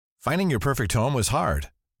Finding your perfect home was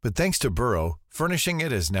hard, but thanks to Burrow, furnishing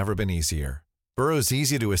it has never been easier. Burrow's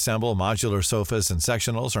easy-to-assemble modular sofas and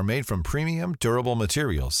sectionals are made from premium, durable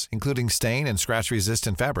materials, including stain and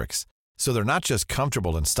scratch-resistant fabrics. So they're not just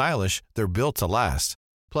comfortable and stylish, they're built to last.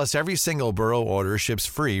 Plus, every single Burrow order ships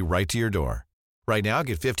free right to your door. Right now,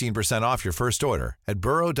 get 15% off your first order at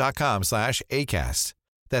burrow.com/ACAST.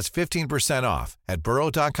 That's 15% off at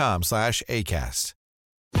burrow.com/ACAST.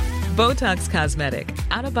 Botox Cosmetic,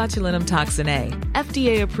 out of botulinum toxin A,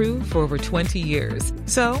 FDA approved for over 20 years.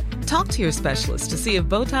 So, talk to your specialist to see if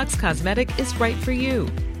Botox Cosmetic is right for you.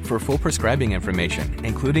 For full prescribing information,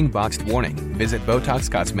 including boxed warning, visit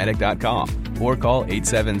BotoxCosmetic.com or call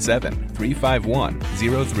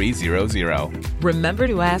 877-351-0300. Remember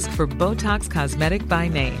to ask for Botox Cosmetic by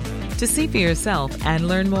name. To see for yourself and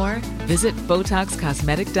learn more, visit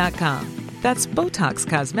BotoxCosmetic.com. That's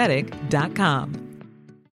BotoxCosmetic.com.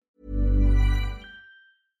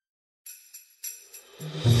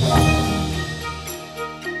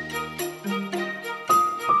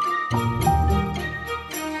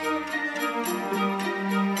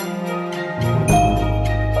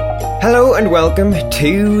 Hello and welcome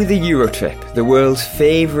to the Eurotrip, the world's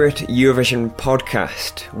favourite Eurovision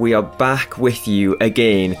podcast. We are back with you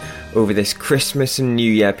again over this Christmas and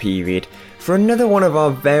New Year period for another one of our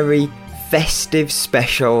very festive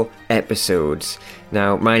special episodes.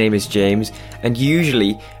 Now, my name is James, and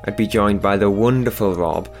usually I'd be joined by the wonderful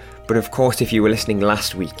Rob, but of course if you were listening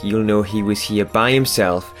last week, you'll know he was here by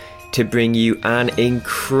himself to bring you an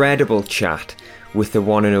incredible chat with the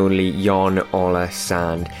one and only Jon Ola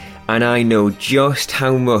Sand. And I know just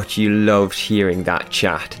how much you loved hearing that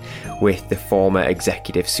chat with the former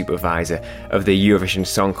executive supervisor of the Eurovision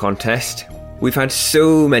Song Contest. We've had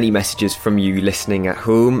so many messages from you listening at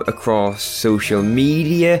home across social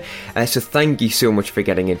media, so thank you so much for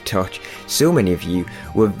getting in touch. So many of you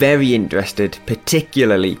were very interested,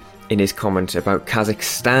 particularly in his comments about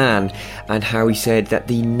Kazakhstan and how he said that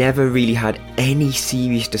they never really had any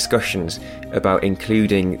serious discussions about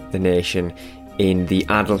including the nation in the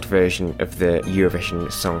adult version of the Eurovision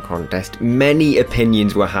Song Contest. Many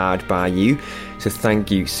opinions were had by you, so thank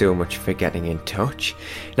you so much for getting in touch.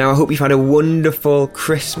 Now, I hope you've had a wonderful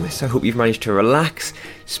Christmas. I hope you've managed to relax,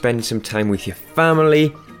 spend some time with your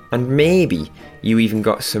family, and maybe you even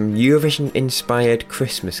got some Eurovision-inspired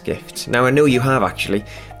Christmas gifts. Now, I know you have actually,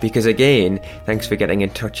 because again, thanks for getting in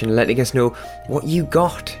touch and letting us know what you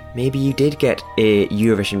got. Maybe you did get a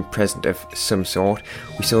Eurovision present of some sort.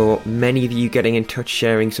 We saw many of you getting in touch,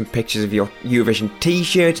 sharing some pictures of your Eurovision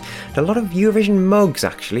t-shirts, and a lot of Eurovision mugs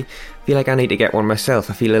actually. I feel like I need to get one myself.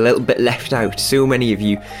 I feel a little bit left out. So many of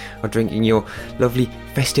you are drinking your lovely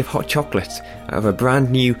festive hot chocolates out of a brand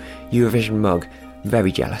new Eurovision mug.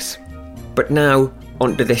 Very jealous. But now,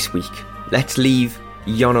 on to this week. Let's leave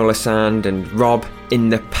Jon Ola Sand and Rob in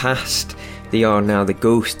the past. They are now the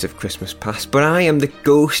ghosts of Christmas past, but I am the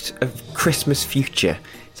ghost of Christmas future.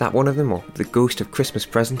 Is that one of them, or the ghost of Christmas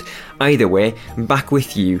present? Either way, I'm back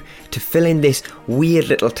with you to fill in this weird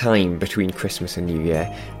little time between Christmas and New Year,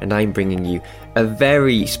 and I'm bringing you a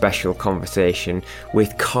very special conversation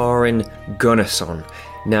with Karin Gunnarsson.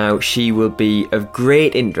 Now, she will be of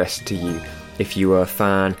great interest to you if you are a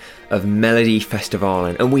fan of Melfest,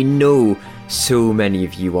 and we know so many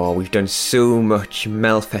of you are. We've done so much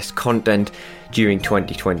Melfest content during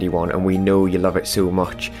 2021, and we know you love it so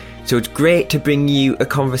much. So it's great to bring you a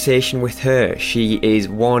conversation with her. She is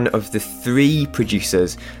one of the 3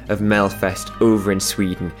 producers of Melfest over in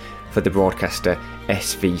Sweden for the broadcaster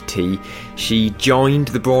SVT. She joined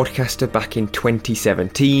the broadcaster back in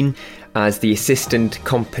 2017 as the assistant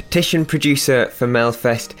competition producer for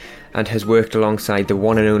Melfest, and has worked alongside the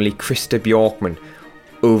one and only Krista Bjorkman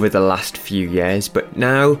over the last few years. But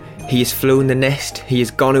now he has flown the nest. He has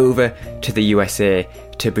gone over to the USA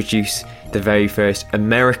to produce the very first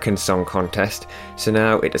American Song Contest. So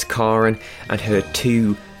now it is Karin and her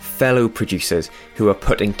 2 fellow producers who are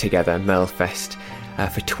putting together Melfest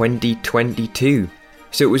for 2022.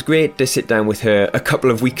 So it was great to sit down with her a couple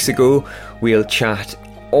of weeks ago. We'll chat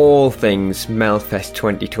all things Melfest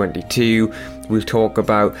 2022. We'll talk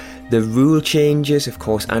about the rule changes. Of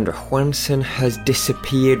course, Andra Johansson has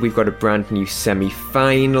disappeared. We've got a brand new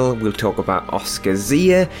semi-final. We'll talk about Oscar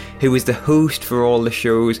Zia, who is the host for all the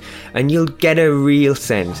shows, and you'll get a real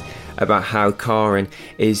sense about how Karin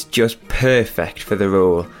is just perfect for the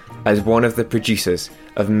role as one of the producers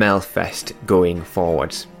of Melfest going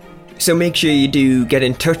forwards. So make sure you do get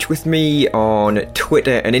in touch with me on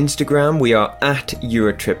Twitter and Instagram. We are at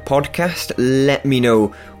Eurotrip Podcast. Let me know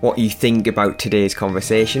what you think about today's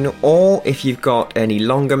conversation, or if you've got any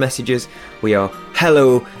longer messages, we are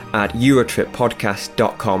hello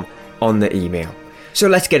eurotrippodcast.com on the email. So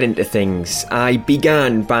let's get into things. I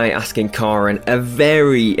began by asking Karin a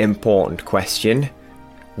very important question.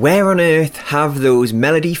 Where on earth have those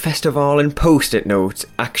Melody Festival and post-it notes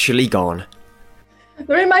actually gone?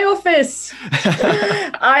 They're in my office.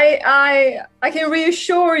 I can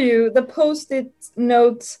reassure you, the post-it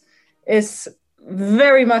note is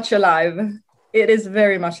very much alive. It is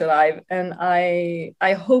very much alive, and I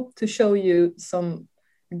hope to show you some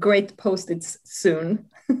great post-its soon.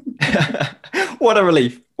 What a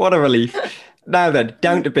relief! What a relief! Now then,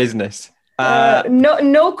 down to business.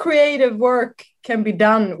 No creative work can be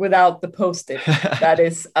done without the post-it. That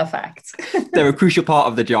is a fact. They're a crucial part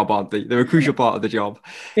of the job, aren't they? They're a crucial part of the job.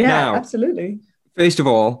 Yeah, now, absolutely. First of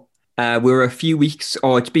all, we're a few weeks,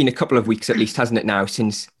 or it's been a couple of weeks at least, hasn't it now,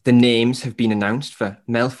 since the names have been announced for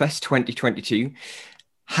Melfest 2022.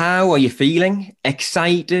 How are you feeling?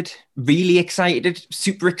 Excited? Really excited?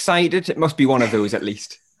 Super excited? It must be one of those at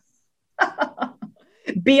least.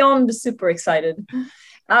 Beyond super excited.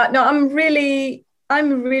 No, I'm really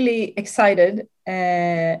excited.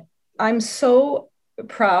 I'm so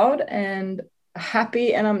proud and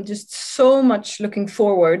happy, and I'm just so much looking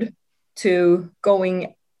forward to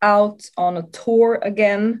going out on a tour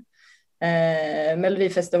again. Melody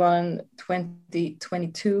Festival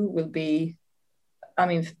 2022 will be,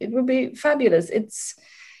 it will be fabulous.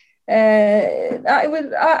 I'm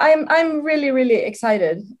really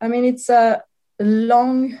excited. It's a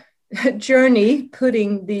long journey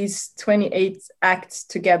putting these 28 acts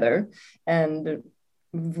together, and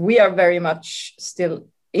we are very much still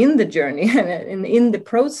in the journey and in the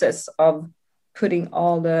process of putting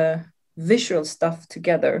all the visual stuff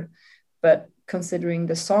together. But considering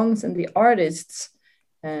the songs and the artists,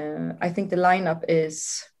 I think the lineup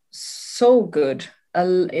is so good.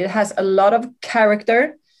 It has a lot of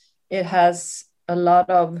character. It has a lot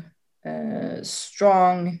of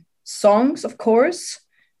strong songs, of course,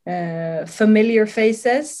 familiar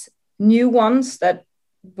faces, new ones that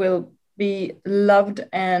will be loved,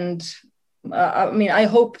 and I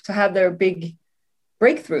hope to have their big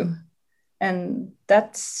breakthrough, and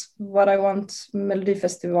that's what I want Melody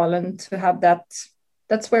Festival and to have that.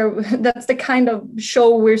 That's the kind of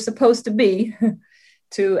show we're supposed to be,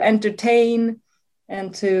 to entertain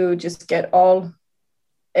and to just get all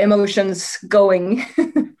emotions going.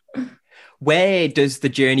 Where does the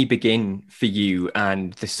journey begin for you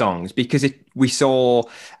and the songs? Because we saw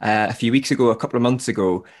a few weeks ago, a couple of months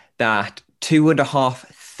ago, that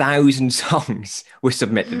 2,500 songs were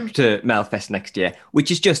submitted to Melfest next year, which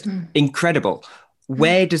is just incredible.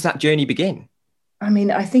 Where does that journey begin?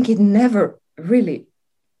 I think it never really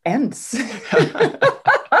ends.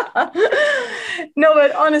 No,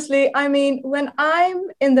 but honestly, when I'm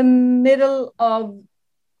in the middle of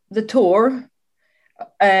the tour,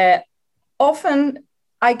 often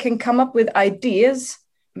I can come up with ideas,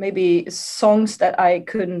 maybe songs that I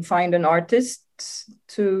couldn't find an artist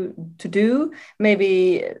to do,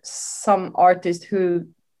 maybe some artist who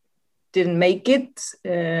didn't make it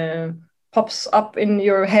pops up in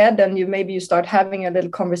your head, and you start having a little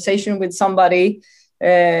conversation with somebody.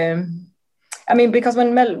 Because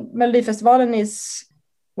when Melody Festival is,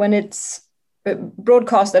 when it's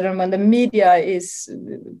broadcasted and when the media is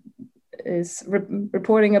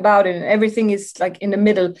reporting about it and everything is like in the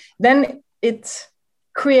middle, then it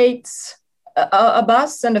creates a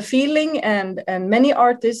buzz and a feeling, and many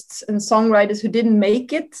artists and songwriters who didn't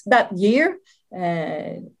make it that year,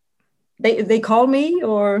 they call me,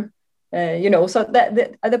 or so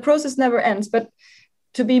that the process never ends. But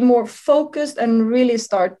to be more focused and really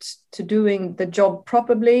start to doing the job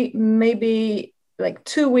properly, maybe like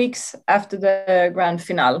 2 weeks after the grand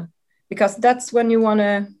finale, because that's when you want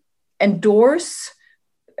to endorse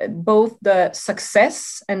both the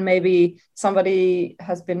success, and maybe somebody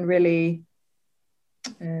has been really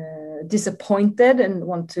disappointed and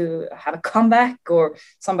want to have a comeback, or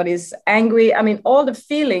somebody's angry. All the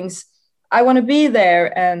feelings, I want to be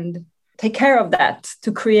there and take care of that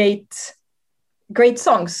to create great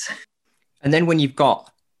songs. And then when you've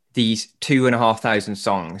got these 2,500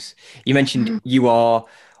 songs, you mentioned you are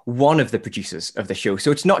one of the producers of the show.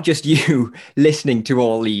 So it's not just you listening to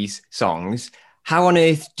all these songs. How on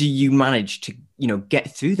earth do you manage to, get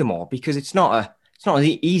through them all? Because it's not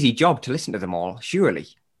an easy job to listen to them all, surely.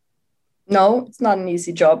 No, it's not an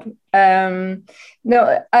easy job. I'm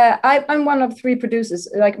one of 3 producers.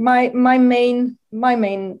 Like my main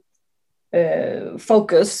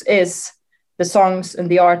focus is the songs and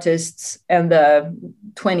the artists and the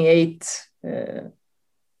 28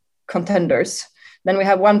 contenders. Then we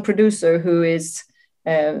have one producer who is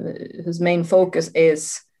whose main focus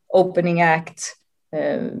is opening act,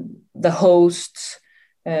 the hosts,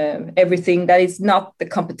 everything that is not the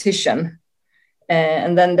competition.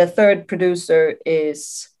 And then the third producer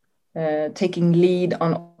is taking lead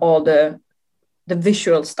on all the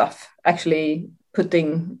visual stuff, actually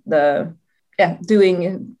putting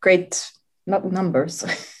doing great, not numbers.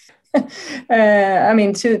 I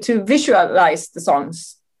mean, to visualize the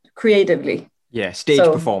songs creatively. Yeah, stage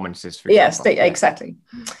performances, for example. Exactly.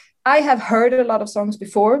 I have heard a lot of songs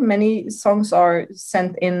before. Many songs are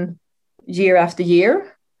sent in year after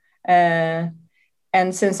year.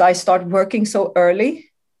 And since I start working so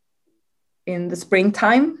early in the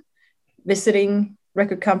springtime, visiting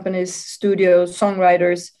record companies, studios,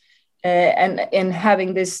 songwriters, and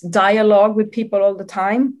having this dialogue with people all the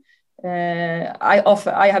time,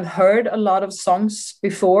 I have heard a lot of songs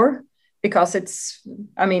before, because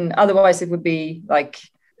otherwise it would be like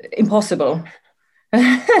impossible.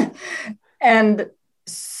 And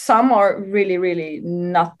some are really, really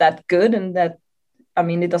not that good, and that,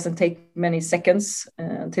 it doesn't take many seconds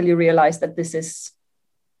until you realize that this is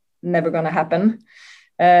never going to happen.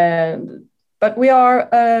 But we are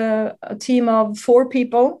a team of 4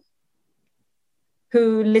 people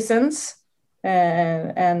who listens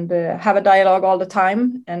and have a dialogue all the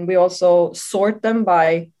time. And we also sort them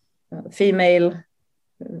by female,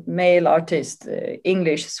 male artist,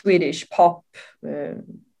 English, Swedish, pop,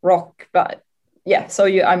 rock. But yeah, so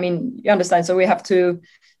you understand. So we have to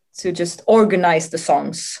just organize the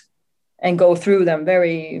songs and go through them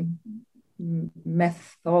very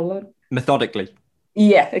methodically.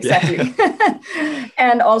 Yeah, exactly.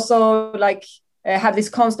 And also have this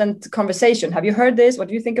constant conversation. Have you heard this? What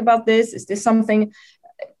do you think about this? Is this something?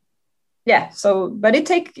 Yeah. So, but it's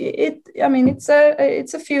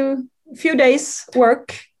a few days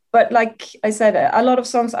work. But like I said, a lot of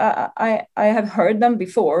songs I have heard them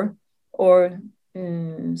before, or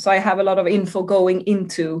so I have a lot of info going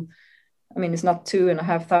into. It's not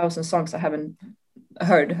 2,500 songs I haven't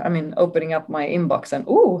heard. Opening up my inbox and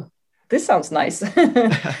this sounds nice.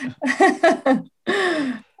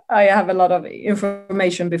 I have a lot of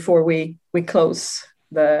information before we close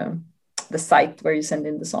the site where you send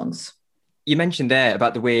in the songs. You mentioned there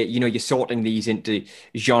about the way, you're sorting these into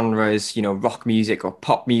genres, rock music or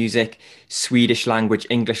pop music, Swedish language,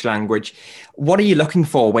 English language. What are you looking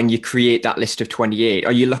for when you create that list of 28?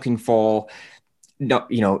 Are you looking for, not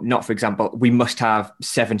for example, we must have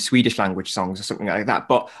 7 Swedish language songs or something like that,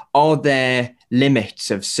 but are there limits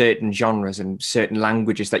of certain genres and certain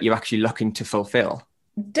languages that you're actually looking to fulfill?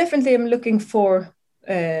 Definitely I'm looking for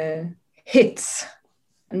hits.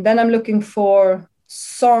 And then I'm looking for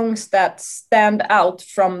songs that stand out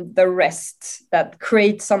from the rest, that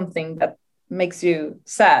create something that makes you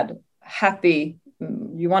sad, happy,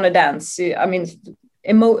 you want to dance. The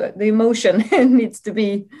emotion needs to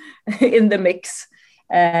be in the mix.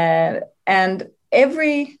 And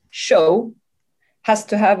every show has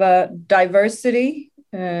to have a diversity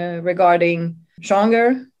regarding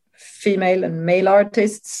genre, female and male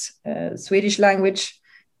artists, Swedish language.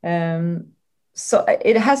 So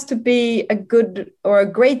it has to be a good or a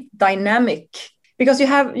great dynamic, because you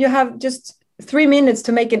have just 3 minutes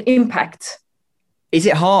to make an impact. Is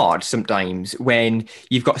it hard sometimes when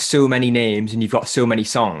you've got so many names and you've got so many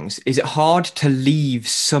songs? Is it hard to leave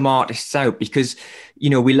some artists out? Because,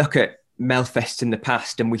 we look at Melfest in the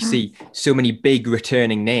past and we see so many big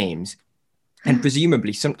returning names, and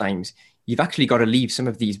presumably sometimes you've actually got to leave some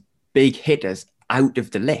of these big hitters out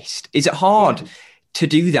of the list. Is it hard to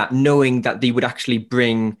do that, knowing that they would actually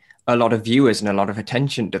bring a lot of viewers and a lot of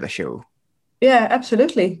attention to the show? Yeah,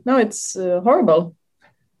 absolutely. No, it's horrible.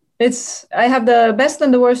 I have the best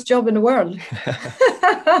and the worst job in the world.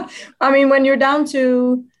 When you're down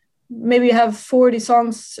to maybe you have 40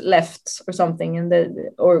 songs left or something,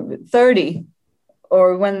 or 30,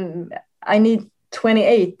 or when I need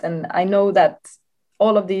 28, and I know that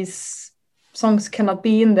all of these songs cannot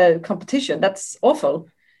be in the competition. That's awful.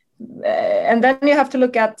 And then you have to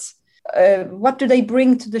look at what do they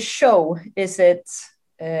bring to the show? Is it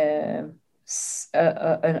an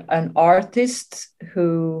artist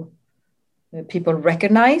who people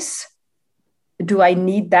recognize? Do I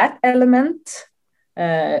need that element?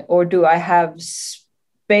 Or do I have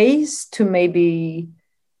space to maybe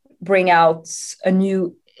bring out a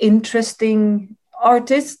new interesting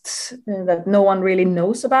artist that no one really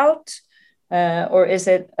knows about? Or is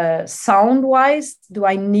it sound-wise? Do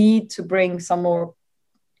I need to bring some more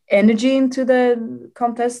energy into the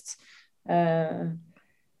contest?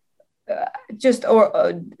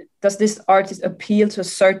 Does this artist appeal to a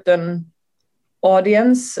certain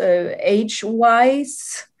audience,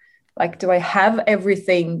 age-wise? Do I have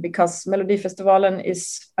everything? Because Melodifestivalen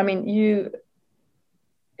is,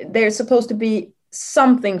 there's supposed to be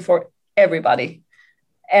something for everybody,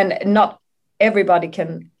 and not everybody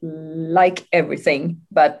can like everything,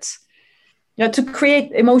 but to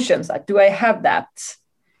create emotions. Like, do I have that?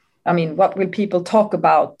 I mean, what will people talk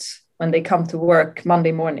about when they come to work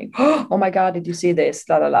Monday morning? Oh my God, did you see this?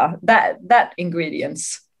 La la la. That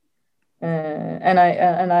ingredients. And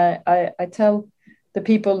I tell the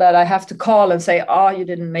people that I have to call and say, oh, you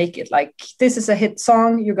didn't make it. Like, this is a hit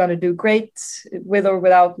song. You're going to do great with or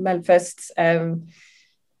without Melfest.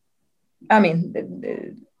 I mean,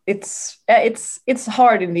 it's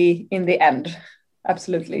hard in the end.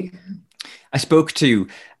 Absolutely. I spoke to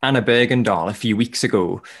Anna Bergendahl a few weeks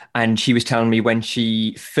ago, and she was telling me when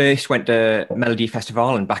she first went to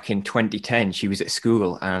Melodifestivalen back in 2010, she was at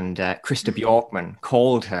school, and Krista Bjorkman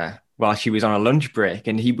called her while she was on a lunch break,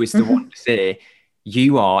 and he was the one to say,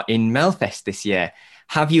 you are in Melfest this year.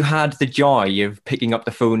 Have you had the joy of picking up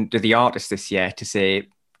the phone to the artist this year to say,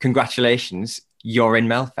 congratulations, you're in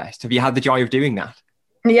Melfest? Have you had the joy of doing that?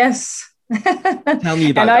 Yes. Tell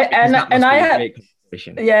me about that. And I have,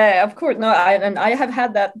 yeah, of course. No, I have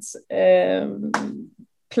had that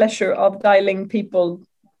pleasure of dialing people.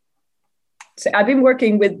 So I've been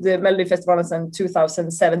working with the Melodifestivalen since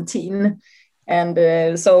 2017.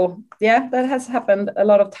 And so, yeah, that has happened a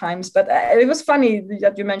lot of times. But it was funny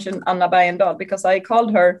that you mentioned Anna Bergendahl, because I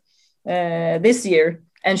called her this year,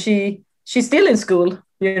 and she's still in school,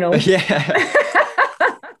 Yeah.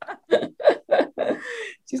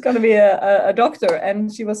 She's going to be a doctor,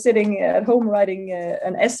 and she was sitting at home writing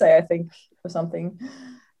an essay, I think, or something.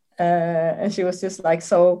 And she was just like,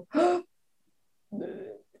 so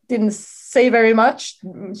didn't say very much.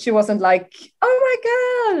 She wasn't like, oh my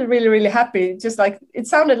God, really, really happy. Just like, it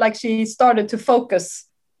sounded like she started to focus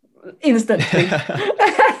instantly.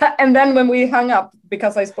 And then when we hung up,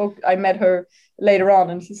 because I met her later on,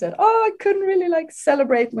 and she said, oh, I couldn't really like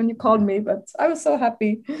celebrate when you called me, but I was so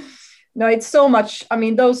happy. No, it's so much. I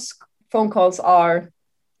mean, those phone calls are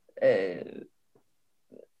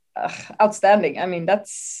outstanding. I mean,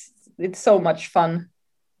 it's so much fun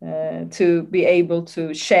to be able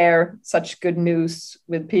to share such good news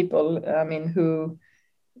with people. I mean, who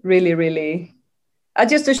really, really,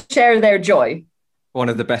 just to share their joy. One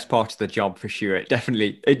of the best parts of the job, for sure. It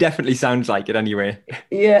definitely sounds like it anyway.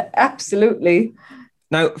 Yeah, absolutely.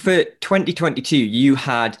 Now, for 2022, you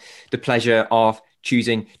had the pleasure of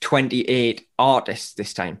choosing 28 artists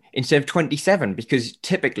this time instead of 27, because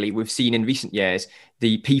typically we've seen in recent years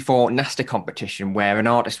the P4 Nasta competition where an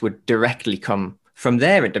artist would directly come from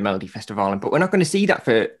there into Melodifestivalen, but we're not going to see that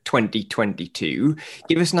for 2022.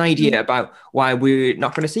 Give us an idea about why we're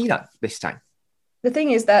not going to see that this time. The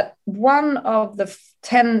thing is that one of the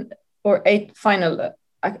 10 or 8 final,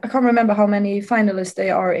 I can't remember how many finalists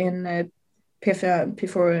they are in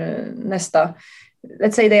P4 Nesta.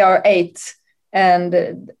 Let's say they are 8.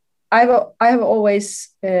 And I have always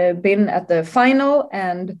been at the final,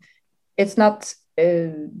 and it's not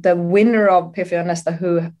the winner of P4 Nesta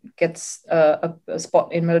who gets a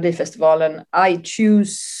spot in Melodifestivalen. I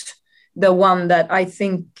choose the one that I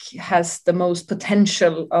think has the most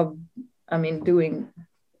potential of, doing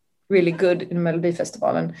really good in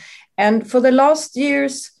Melodifestivalen. And for the last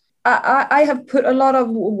years, I have put a lot of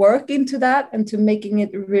work into that, and to making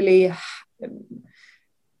it really,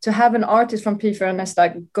 to have an artist from P4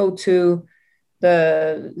 Nesta go to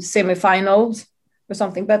the semifinals or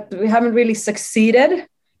something, but we haven't really succeeded.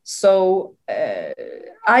 So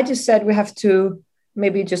I just said we have to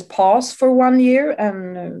maybe just pause for 1 year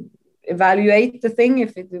and evaluate the thing,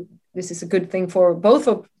 if this is a good thing for both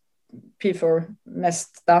of P4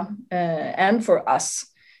 Nesta and for us.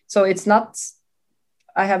 So it's not,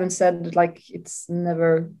 I haven't said like it's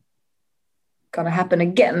never gonna happen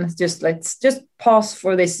again. Let's just pause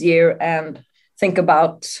for this year and think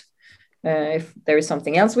about if there is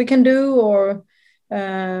something else we can do, or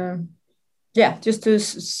just to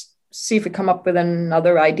see if we come up with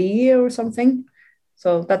another idea or something.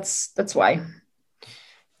 So that's why.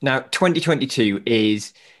 Now, 2022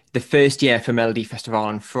 is the first year for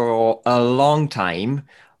Melodifestivalen for a long time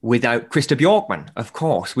without Krista Bjorkman, of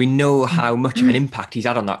course. We know how much of an impact he's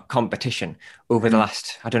had on that competition over the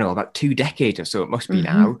last, about 2 decades or so, it must be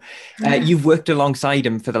now. You've worked alongside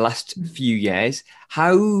him for the last few years.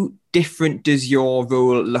 How different does your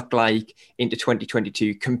role look like into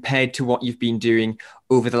 2022 compared to what you've been doing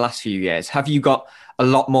over the last few years? Have you got a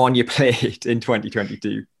lot more on your plate in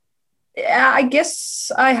 2022? Yeah, I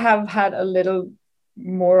guess I have had a little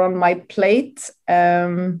more on my plate.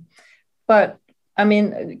 But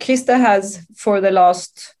Krista has, for the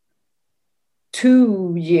last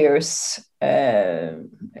 2 years,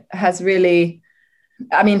 has really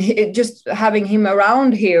I mean, just having him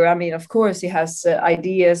around here, I mean, of course he has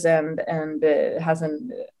ideas and has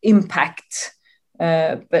an impact,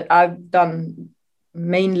 but I've done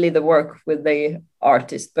mainly the work with the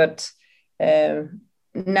artist. But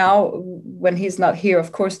now when he's not here,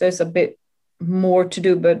 of course there's a bit more to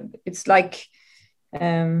do, but it's like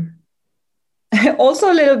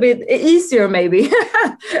also a little bit easier maybe.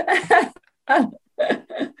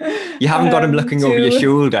 You haven't got him looking over your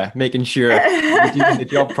shoulder, making sure you're doing the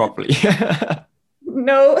job properly.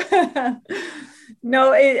 No,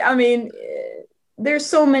 no. I mean, there's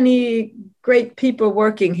so many great people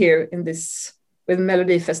working here in this with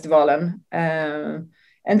Melodifestivalen, and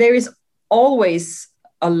there is always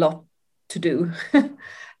a lot to do.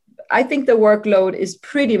 I think the workload is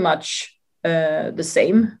pretty much the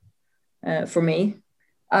same for me.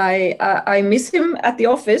 I miss him at the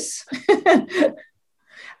office.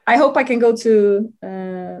 I hope I can go to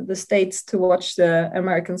the States to watch the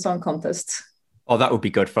American Song Contest. Oh, that would be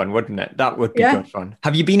good fun, wouldn't it? That would be good fun.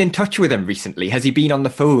 Have you been in touch with him recently? Has he been on the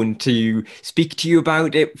phone to speak to you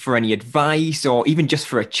about it for any advice or even just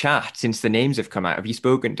for a chat since the names have come out? Have you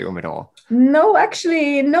spoken to him at all? No,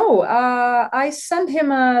 actually, no. I sent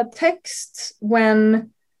him a text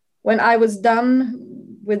when I was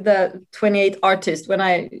done with the 28 artists, when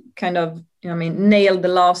I kind of, nailed the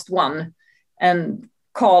last one and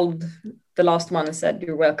called the last one and said,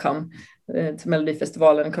 "You're welcome to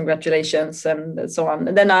Melodifestivalen and congratulations," and so on.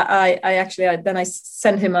 And then I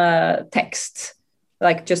sent him a text,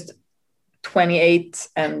 like just 28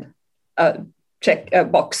 and check a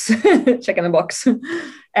box, checking a box.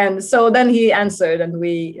 And so then he answered, and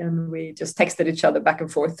we just texted each other back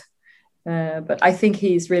and forth. But I think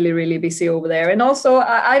he's really, really busy over there. And also,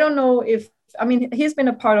 I don't know if, he's been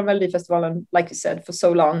a part of Melodifestivalen, like you said, for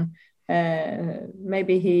so long.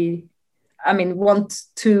 Maybe he, wants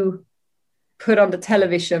to put on the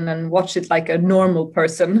television and watch it like a normal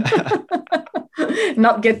person,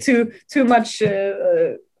 not get too much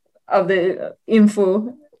of the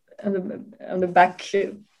info on the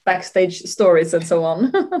backstage stories and so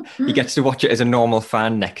on. He gets to watch it as a normal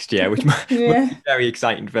fan next year, which might be very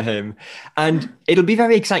exciting for him. And it'll be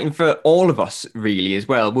very exciting for all of us really as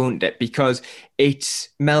well, won't it? Because it's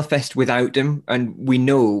Melfest without him, and we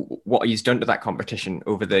know what he's done to that competition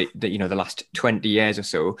over the last 20 years or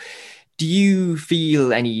so. Do you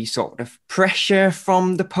feel any sort of pressure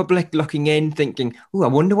from the public looking in, thinking, "Oh, I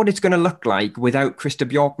wonder what it's going to look like without Christer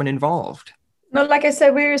Björkman involved"? No, like I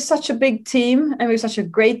said, we're such a big team and we're such a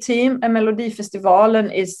great team. And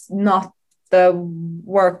Melodifestivalen is not the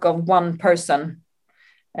work of one person.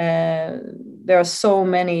 There are so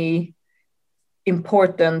many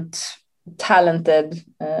important, talented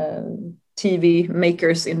TV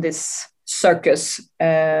makers in this circus.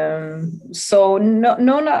 So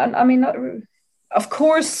of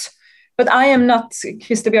course, but I am not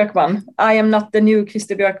Christer Björkman. I am not the new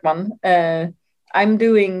Christer Björkman. I'm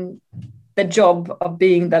doing the job of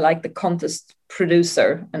being the contest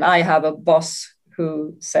producer, and I have a boss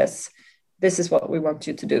who says, "This is what we want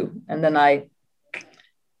you to do," and then I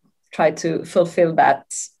try to fulfill that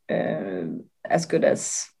as good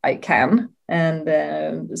as I can. And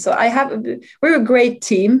so we're a great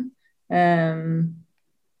team, and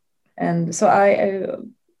so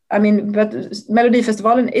but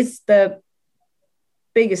Melodifestivalen is the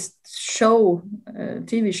biggest show,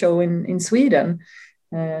 TV show in Sweden.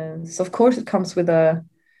 So of course it comes with a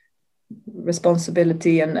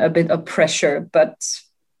responsibility and a bit of pressure, but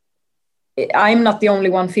I'm not the only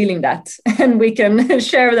one feeling that, and we can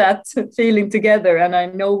share that feeling together. And I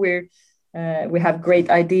know we have great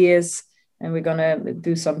ideas, and we're gonna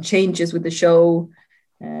do some changes with the show,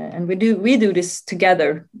 and we do this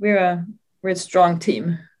together. We're a strong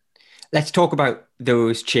team. Let's talk about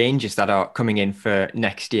those changes that are coming in for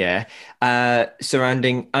next year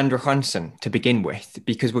surrounding Andra Hansen to begin with,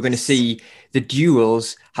 because we're going to see the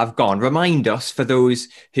duels have gone. Remind us, for those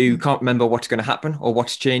who can't remember what's going to happen or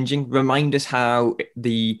what's changing, remind us how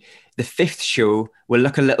the fifth show will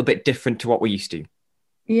look a little bit different to what we're used to.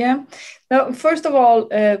 Yeah. Now, first of all,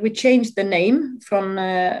 we changed the name from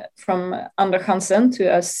Andra Hansen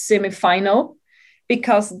to a semi-final,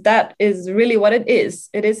 because that is really what it is.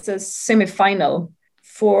 It is a semi-final.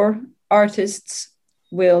 4 artists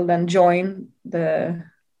will then join the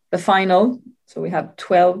final. So we have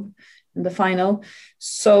 12 in the final.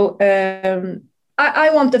 So I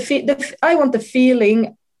want the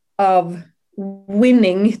feeling of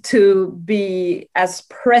winning to be as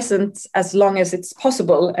present as long as it's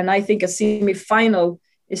possible. And I think a semi-final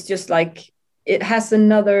is just like, it has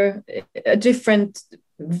a different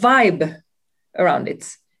vibe around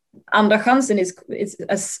it. Andra Hansen is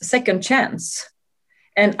a second chance.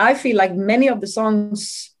 And I feel like many of the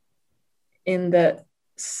songs in the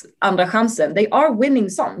Andra chansen, they are winning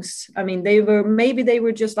songs. I mean, they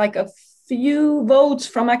were just like a few votes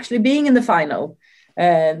from actually being in the final.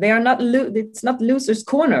 They are not, it's not loser's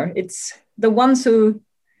corner. It's the ones who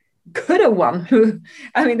could have won.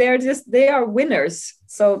 I mean, they are winners.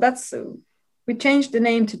 So we changed the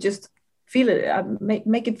name to just feel it,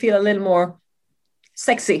 make it feel a little more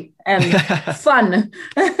sexy and fun.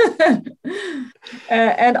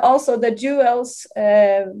 And also the jewels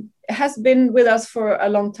has been with us for a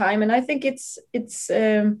long time, and I think it's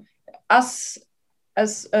us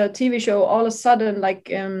as a TV show all of a sudden like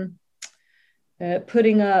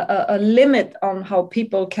putting a limit on how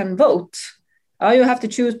people can vote. Oh, you have to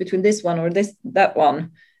choose between this one or that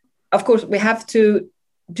one. Of course, we have to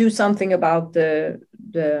do something about the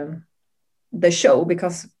show,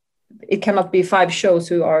 because it cannot be 5 shows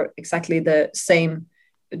who are exactly the same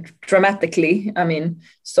dramatically. I mean,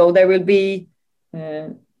 so there will be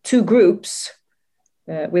 2 groups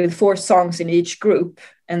with 4 songs in each group,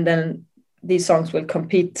 and then these songs will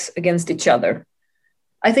compete against each other.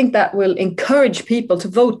 I think that will encourage people to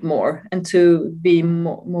vote more and to be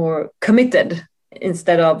more committed,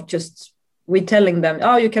 instead of just we telling them,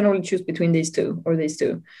 oh, you can only choose between these 2 or these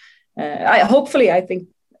 2. I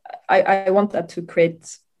want that to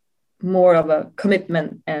create more of a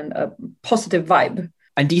commitment and a positive vibe.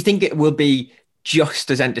 And do you think it will be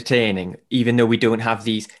just as entertaining, even though we don't have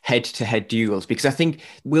these head-to-head duels? Because I think,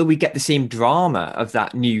 will we get the same drama of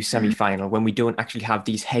that new semi-final when we don't actually have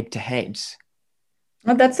these head-to-heads?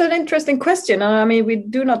 Well, that's an interesting question. I mean, we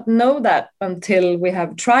do not know that until we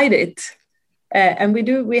have tried it. And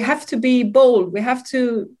we have to be bold. We have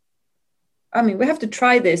to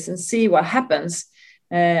try this and see what happens.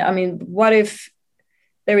 I mean, what if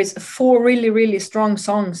there is 4 really, really strong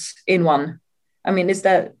songs in one? I mean, is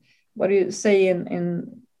that, what do you say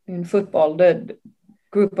in football, the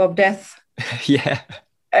group of death? Yeah.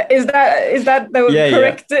 Is that the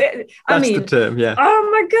correct? Yeah. That's the term, yeah. Oh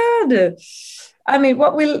my God. I mean,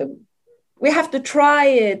 we have to try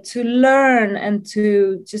it, to learn and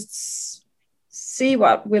to just see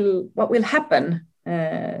what will happen.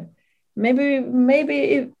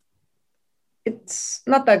 Maybe it's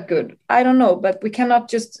not that good. I don't know, but we cannot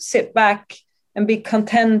just sit back and be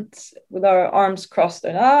content with our arms crossed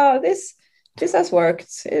and this has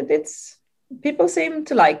worked. It's people seem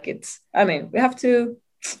to like it. I mean, we have to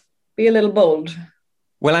be a little bold.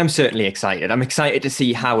 Well, I'm certainly excited. I'm excited to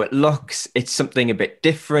see how it looks. It's something a bit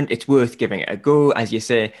different. It's worth giving it a go, as you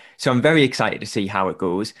say. So I'm very excited to see how it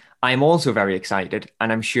goes. I'm also very excited,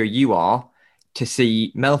 and I'm sure you are, to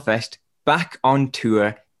see Melfest back on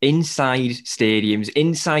tour, inside stadiums,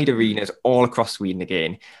 inside arenas, all across Sweden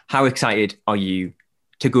again. How excited are you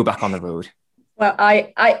to go back on the road? Well,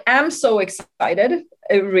 I am so excited,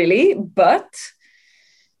 really, but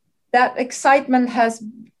that excitement has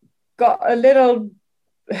got a little...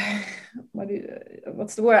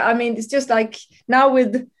 what's the word? I mean, it's just like now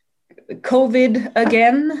with COVID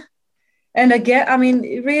again and again. I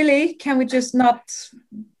mean, really, can we just not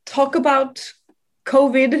talk about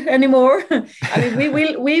COVID anymore? I mean,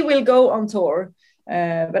 we will go on tour,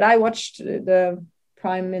 but I watched the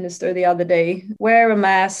Prime Minister the other day wear a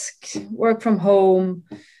mask, work from home,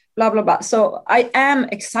 blah blah blah. So I am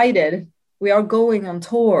excited. We are going on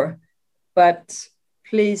tour, but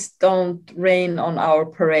please don't rain on our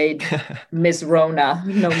parade, Miss Rona,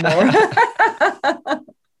 no more.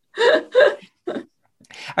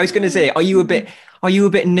 I was going to say, are you a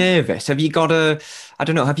bit nervous? Have you got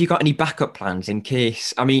have you got any backup plans in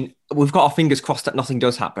case? I mean, we've got our fingers crossed that nothing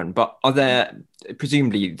does happen, but are there,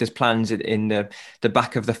 presumably there's plans in the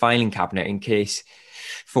back of the filing cabinet in case,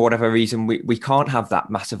 for whatever reason, we can't have that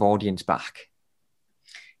massive audience back?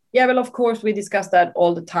 Yeah, well, of course, we discuss that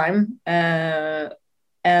all the time.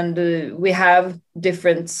 And we have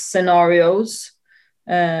different scenarios,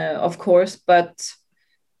 of course, but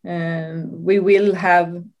we will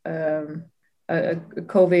have a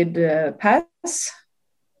COVID pass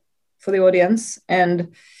for the audience.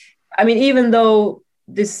 And I mean, even though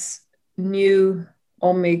this new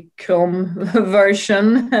Omicron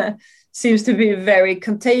version seems to be very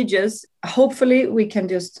contagious, hopefully we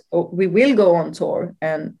will go on tour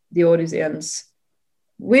and the audience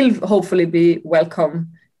will hopefully be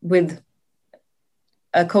welcome with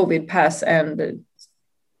a COVID pass and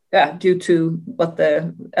due to what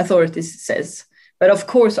the authorities says. But of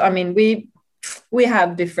course, I mean, we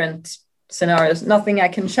have different scenarios. Nothing I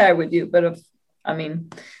can share with you, but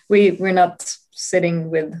we're not sitting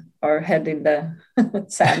with our head in the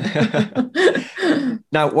sand.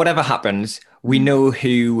 Now, whatever happens, we know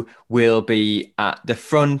who will be at the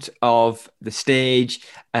front of the stage,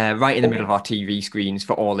 right in the middle of our TV screens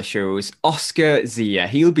for all the shows. Oscar Zia,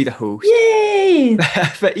 he'll be the host. Yay!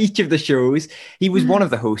 For each of the shows. He was one of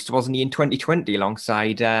the hosts, wasn't he, in 2020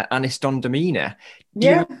 alongside Anis Don Demina? Do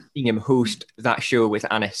you remember seeing him host that show with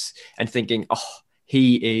Anis and thinking, oh,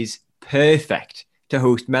 he is perfect to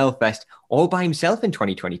host Melfest all by himself in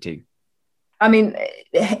 2022? I mean,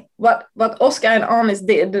 what Oscar and Anis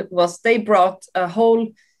did was they brought a whole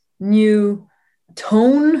new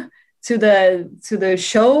tone to the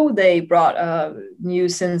show. They brought a new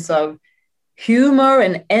sense of humor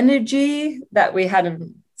and energy that we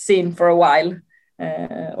hadn't seen for a while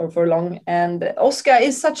or for long. And Oscar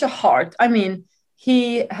is such a heart. I mean,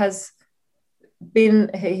 he's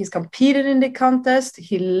competed in the contest.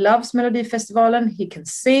 He loves Melodifestivalen. He can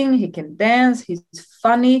sing, he can dance, he's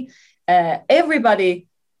funny. Everybody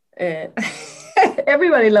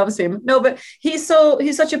loves him. No, but he's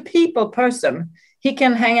such a people person. He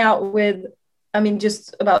can hang out with, I mean,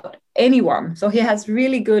 just about anyone. So he has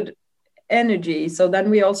really good energy. So then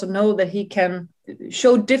we also know that he can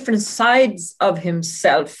show different sides of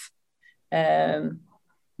himself,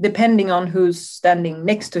 depending on who's standing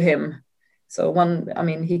next to him. So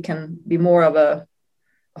he can be more of a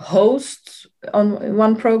host on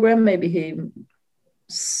one program. Maybe he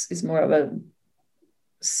is more of a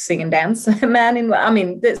sing and dance man.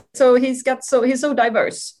 So he's so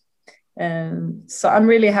diverse. So I'm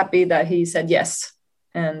really happy that he said yes.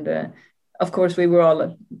 And of course, we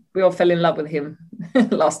all fell in love with him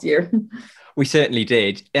last year. We certainly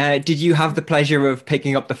did. Did you have the pleasure of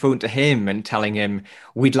picking up the phone to him and telling him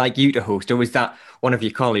we'd like you to host, or was that one of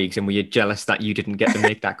your colleagues and were you jealous that you didn't get to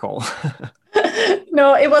make that call?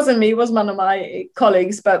 No, it wasn't me. It was one of my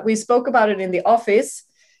colleagues, but we spoke about it in the office.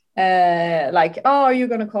 Like, oh, are you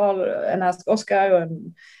going to call and ask Oscar?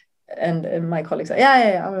 And my colleague said,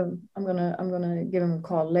 yeah, I'm gonna give him a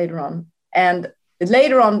call later on. And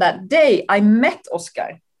later on that day, I met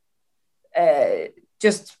Oscar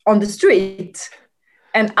just on the street,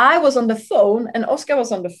 and I was on the phone, and Oscar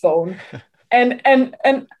was on the phone, and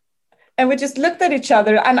we just looked at each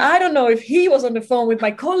other, and I don't know if he was on the phone with my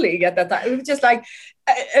colleague at that time. It was just like,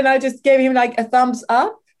 and I just gave him like a thumbs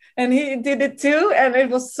up, and he did it too, and it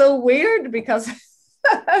was so weird because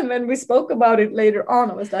and when we spoke about it later on,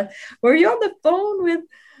 I was like, "Were you on the phone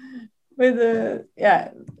with yeah?"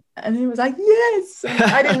 And he was like, "Yes." And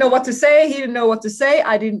I didn't know what to say. He didn't know what to say.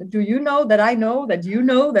 I didn't. Do you know that I know that you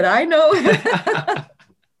know that I know?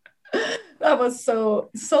 That was so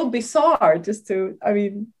bizarre just to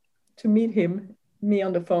meet me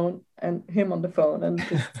on the phone and him on the phone. And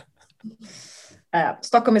just,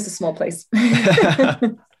 Stockholm is a small place.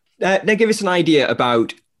 Now give us an idea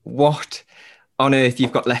about what on earth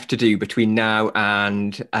you've got left to do between now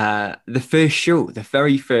and the first show, the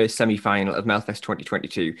very first semi-final of Melfest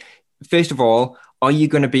 2022. First of all, are you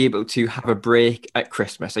going to be able to have a break at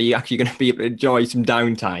Christmas? Are you actually going to be able to enjoy some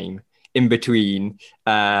downtime in between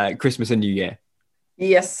Christmas and New Year?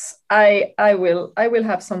 Yes, I will. I will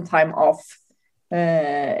have some time off,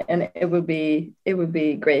 and it will be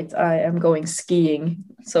great. I am going skiing,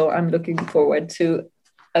 so I'm looking forward to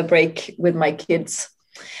a break with my kids.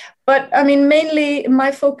 But I mean, mainly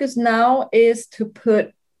my focus now is to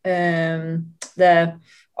put the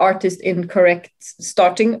artist in correct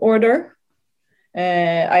starting order.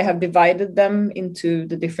 I have divided them into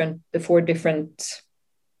the 4 different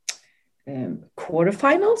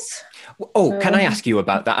quarterfinals. Oh, can I ask you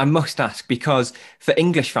about that? I must ask, because for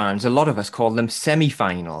English fans, a lot of us call them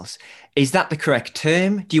semi-finals. Is that the correct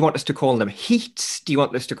term? Do you want us to call them heats? Do you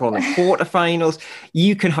want us to call them quarterfinals?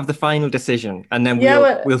 You can have the final decision, and then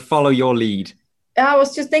we'll follow your lead. I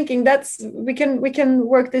was just thinking we can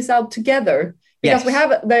work this out together, because we have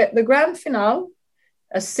the grand finale,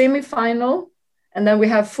 a semi-final, and then we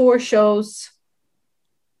have 4 shows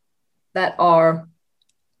that are.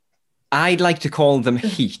 I'd like to call them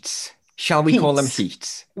heats. Shall we call them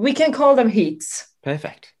heats? We can call them heats.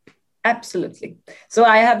 Perfect. Absolutely. So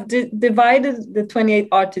I have divided the 28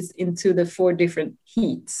 artists into the 4 different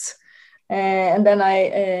heats. And then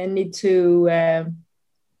I need to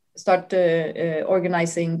start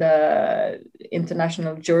organizing the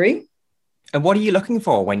international jury. And what are you looking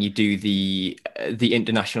for when you do the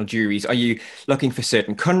international juries? Are you looking for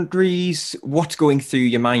certain countries? What's going through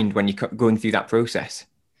your mind when you're going through that process?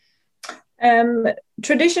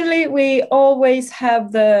 Traditionally, we always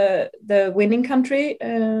have the winning country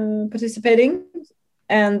participating,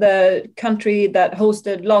 and the country that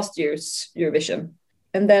hosted last year's Eurovision.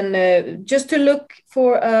 And then just to look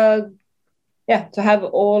for to have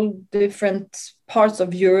all different parts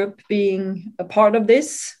of Europe being a part of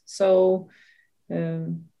this. So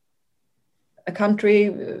a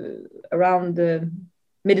country around the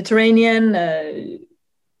Mediterranean, a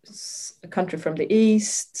country from the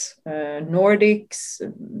East, Nordics,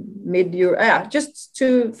 mid-Europe, just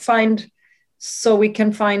to find, so we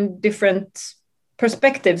can find different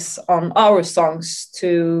perspectives on our songs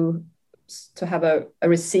to have a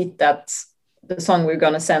receipt that the song we're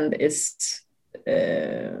going to send is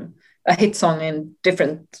a hit song in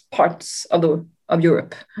different parts of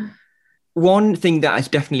Europe. One thing that has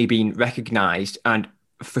definitely been recognised and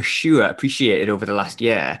for sure appreciated over the last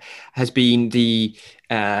year has been the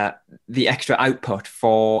extra output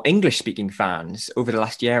for English-speaking fans over the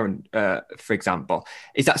last year, for example.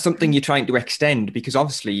 Is that something you're trying to extend? Because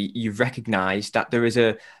obviously you've recognised that there is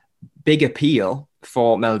a big appeal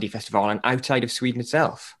for Melodifestivalen outside of Sweden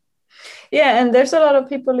itself. Yeah, and there's a lot of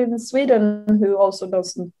people in Sweden who also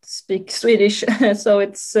doesn't speak Swedish, so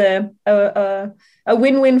it's a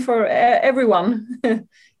win-win for everyone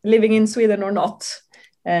living in Sweden or not.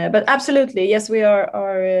 But absolutely, yes, we are.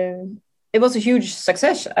 It was a huge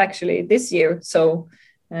success actually this year, so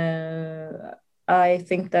I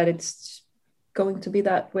think that it's going to be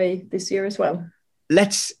that way this year as well.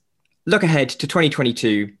 Let's look ahead to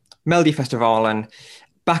 2022, Melodifestivalen.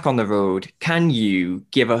 Back on the road, can you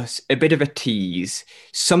give us a bit of a tease,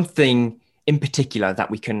 something in particular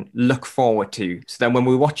that we can look forward to? So then when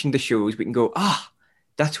we're watching the shows, we can go,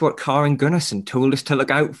 that's what Karin Gunnarsson told us to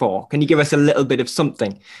look out for. Can you give us a little bit of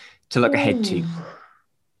something to look ahead to?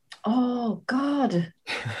 Oh, God,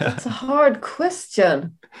 that's a hard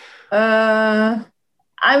question. I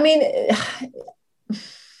mean,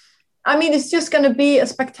 it's just going to be a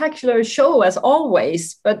spectacular show as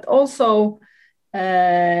always, but also...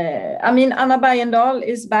 Anna Bergendahl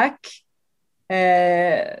is back.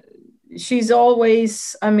 She's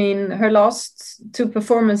always, her last two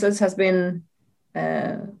performances has been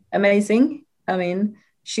amazing.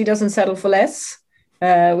 She doesn't settle for less.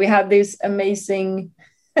 We have this amazing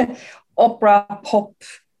opera pop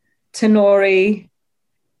tenori.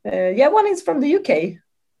 One is from the UK,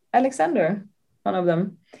 Alexander, one of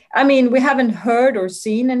them. We haven't heard or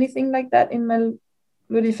seen anything like that in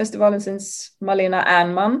Melodifestivalen since Malena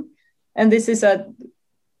Ernman, and this is a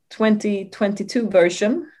 2022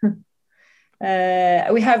 version.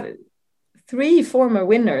 We have 3 former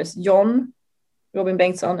winners, John, Robin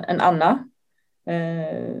Bengtsson, and Anna.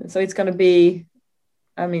 So it's going to be,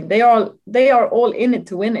 they are all in it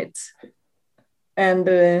to win it,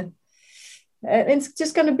 and it's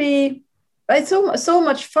just going to be so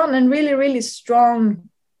much fun and really, really strong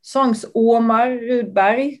songs. Omar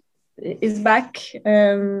Rudberg is back,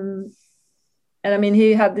 and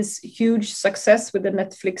he had this huge success with the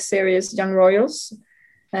Netflix series Young Royals,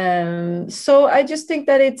 so I just think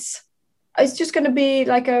that it's just going to be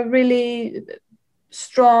like a really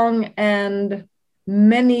strong and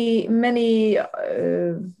many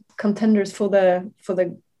contenders for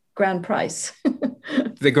the grand prize.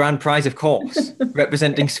 The grand prize, of course,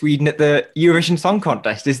 representing Sweden at the Eurovision Song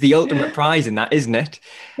Contest is the ultimate prize in that, isn't it?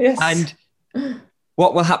 Yes. And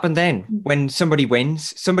what will happen then when somebody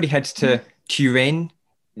wins? Somebody heads to Turin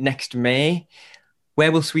next May.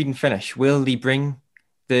 Where will Sweden finish? Will they bring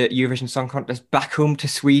the Eurovision Song Contest back home to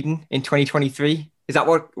Sweden in 2023? Is that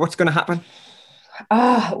what's going to happen?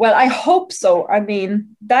 Well, I hope so.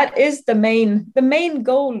 That is the main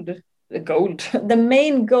goal. The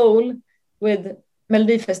main goal with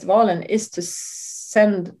Melodifestivalen is to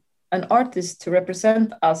send an artist to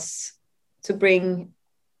represent us, to bring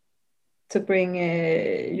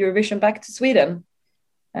Eurovision back to Sweden.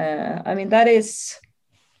 That is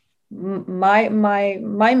my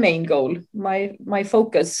main goal, my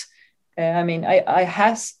focus. I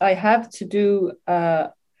have to do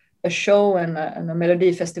a show and a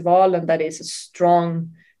Melodifestivalen, and that is a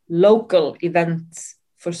strong local event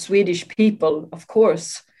for Swedish people, of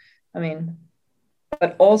course.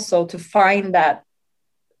 But also to find that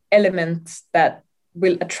element that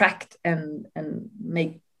will attract and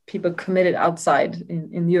make people committed outside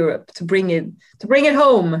in Europe, to bring it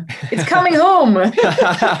home. It's coming home.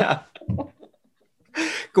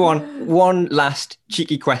 Go on. One last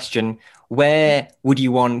cheeky question. Where would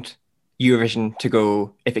you want Eurovision to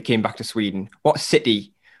go if it came back to Sweden? What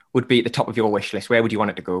city would be at the top of your wish list? Where would you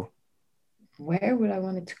want it to go? Where would I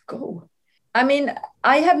want it to go?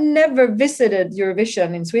 I have never visited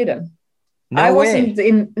Eurovision in Sweden. I wasn't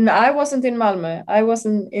in Malmö. I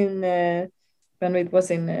wasn't in when it was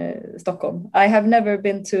in Stockholm. I have never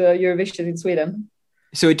been to a Eurovision in Sweden.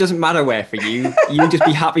 So it doesn't matter where for you. You would just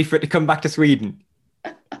be happy for it to come back to Sweden.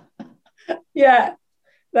 Yeah,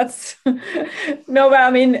 That's no, but I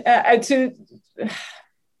mean,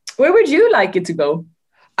 where would you like it to go?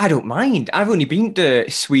 I don't mind. I've only been to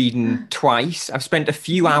Sweden twice. I've spent a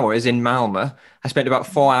few hours in Malmö. I spent about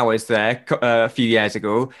 4 hours there a few years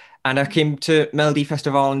ago. And I came to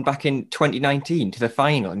Melodifestivalen back in 2019 to the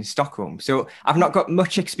final in Stockholm. So I've not got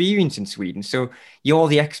much experience in Sweden. So you're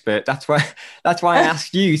the expert. That's why I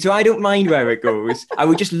asked you. So I don't mind where it goes. I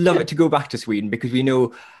would just love it to go back to Sweden because we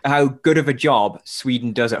know how good of a job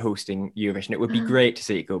Sweden does at hosting Eurovision. It would be great to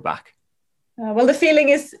see it go back. Well, the feeling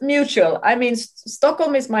is mutual. I mean,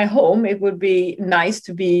 Stockholm is my home. It would be nice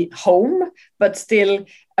to be home, but still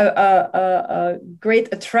a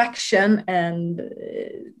great attraction. And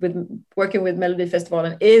with working with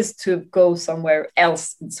Melodifestivalen is to go somewhere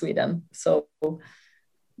else in Sweden. So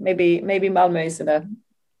maybe Malmö is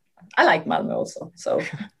I like Malmö also. So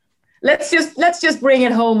let's just bring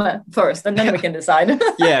it home first, and then we can decide.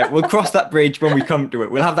 Yeah, we'll cross that bridge when we come to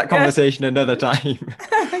it. We'll have that conversation another time.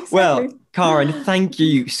 Exactly. Well, Karin, thank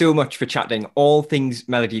you so much for chatting all things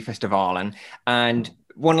Melodifestivalen. And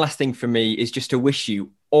one last thing for me is just to wish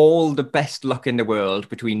you all the best luck in the world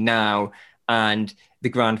between now and the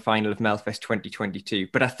grand final of Melfest 2022.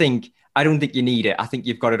 But I don't think you need it. I think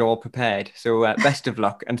you've got it all prepared. So best of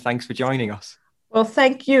luck and thanks for joining us. Well,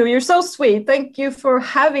 thank you. You're so sweet. Thank you for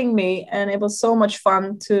having me. And it was so much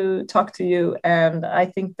fun to talk to you. And I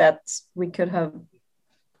think that we could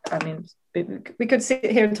sit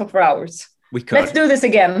here and talk for hours. We could. Let's do this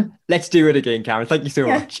again. Let's do it again, Karin. Thank you so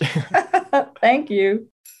much. Thank you.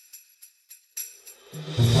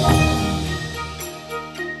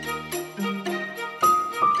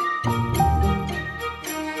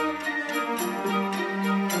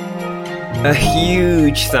 A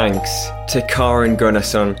huge thanks to Karin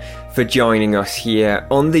Gunnarsson for joining us here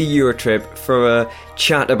on the Eurotrip for a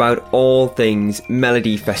chat about all things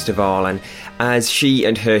Melodifestivalen as she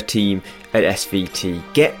and her team at SVT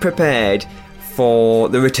get prepared for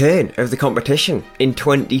the return of the competition in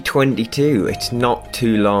 2022. It's not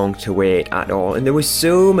too long to wait at all, and there were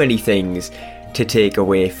so many things to take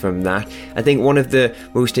away from that. I think one of the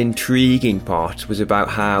most intriguing parts was about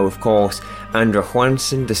how, of course, Andra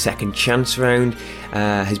Johansson, the second chance round,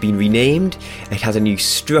 has been renamed. It has a new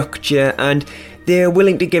structure and they're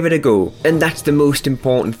willing to give it a go. And that's the most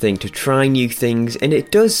important thing, to try new things. And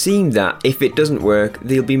it does seem that if it doesn't work,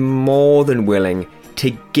 they'll be more than willing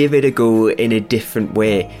to give it a go in a different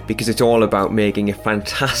way, because it's all about making a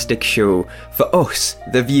fantastic show for us,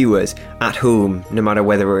 the viewers, at home, no matter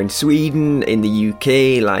whether we're in Sweden, in the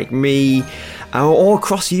UK, like me, or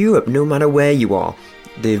across Europe, no matter where you are.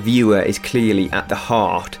 The viewer is clearly at the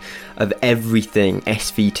heart of everything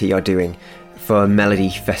SVT are doing for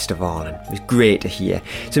Melodifestivalen. It was great to hear.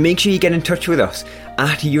 So make sure you get in touch with us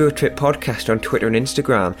at Eurotrip Podcast on Twitter and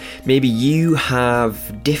Instagram. Maybe you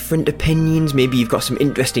have different opinions. Maybe you've got some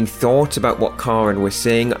interesting thoughts about what Karin was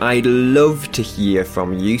saying. I'd love to hear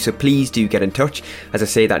from you. So please do get in touch. As I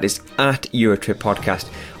say, that is at Eurotrip Podcast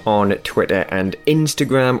on Twitter and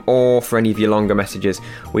Instagram, or for any of your longer messages,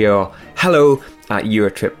 we are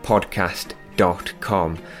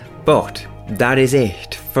hello@eurotrippodcast.com. But that is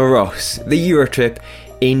it for us, the Eurotrip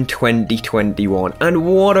in 2021, and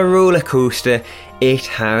what a roller coaster it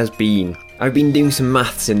has been. I've been doing some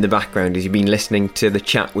maths in the background as you've been listening to the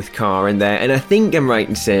chat with Karin there, and I think I'm right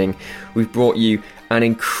in saying we've brought you an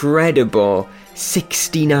incredible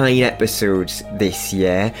 69 episodes this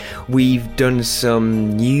year. We've done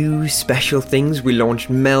some new special things. We launched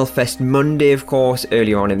Melfest Monday, of course,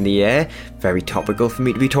 earlier on in the year. Very topical for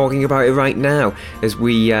me to be talking about it right now, as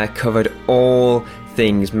we covered all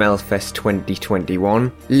things Melfest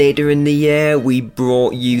 2021. Later in the year, we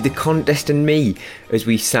brought you The Contest and Me, as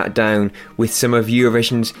we sat down with some of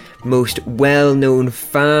Eurovision's most well-known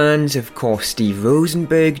fans. Of course, Steve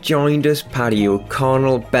Rosenberg joined us, Paddy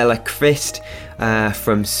O'Connell, Bella Kvist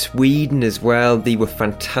from Sweden as well. They were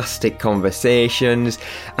fantastic conversations.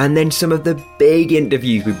 And then some of the big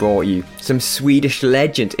interviews we brought you, some Swedish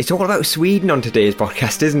legends. It's all about Sweden on today's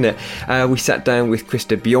podcast, isn't it? We sat down with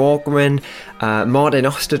Krista Bjorkman, Martin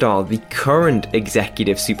Osterdahl, the current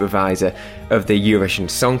executive supervisor of the Eurovision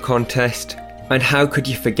Song Contest. And how could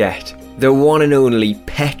you forget the one and only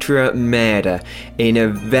Petra Mede in a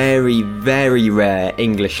very, very rare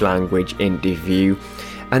English language interview.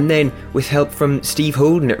 And then, with help from Steve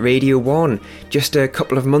Holden at Radio 1, just a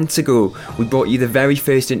couple of months ago, we brought you the very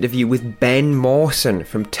first interview with Ben Mawson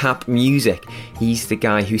from Tap Music. He's the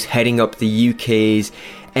guy who's heading up the UK's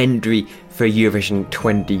entry for Eurovision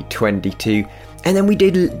 2022. And then we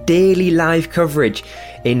did daily live coverage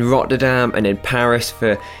in Rotterdam and in Paris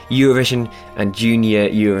for Eurovision and Junior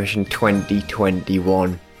Eurovision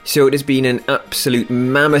 2021. So it has been an absolute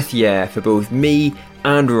mammoth year for both me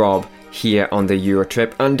and Rob here on the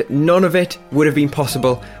Eurotrip, and none of it would have been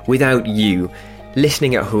possible without you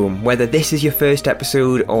listening at home, whether this is your first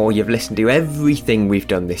episode or you've listened to everything we've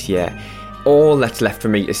done this year. All that's left for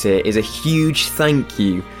me to say is a huge thank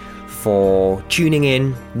you for tuning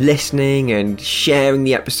in, listening and sharing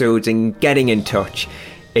the episodes and getting in touch.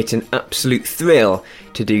 It's an absolute thrill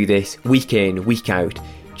to do this week in, week out,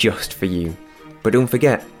 just for you. But don't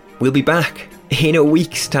forget, we'll be back in a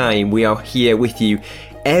week's time. We are here with you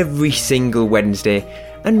every single Wednesday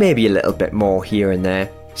and maybe a little bit more here and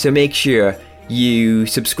there. So make sure you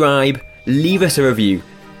subscribe, leave us a review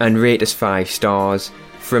and rate us 5 stars.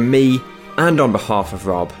 From me and on behalf of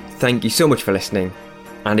Rob, thank you so much for listening,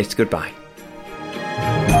 and it's goodbye.